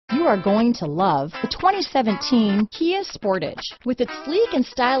you are going to love the 2017 Kia Sportage. With its sleek and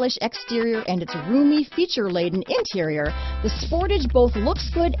stylish exterior and its roomy, feature-laden interior, the Sportage both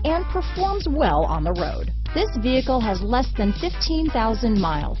looks good and performs well on the road. This vehicle has less than 15,000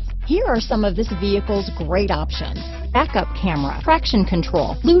 miles. Here are some of this vehicle's great options: backup camera, traction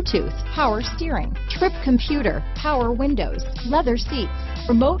control, Bluetooth, power steering, trip computer, power windows, leather seats,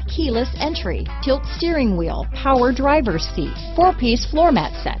 remote keyless entry, tilt steering wheel, power driver's seat, 4-piece floor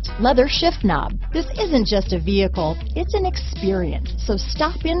mat set, leather shift knob. This isn't just a vehicle, it's an experience. So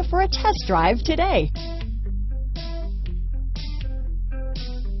stop in for a test drive today.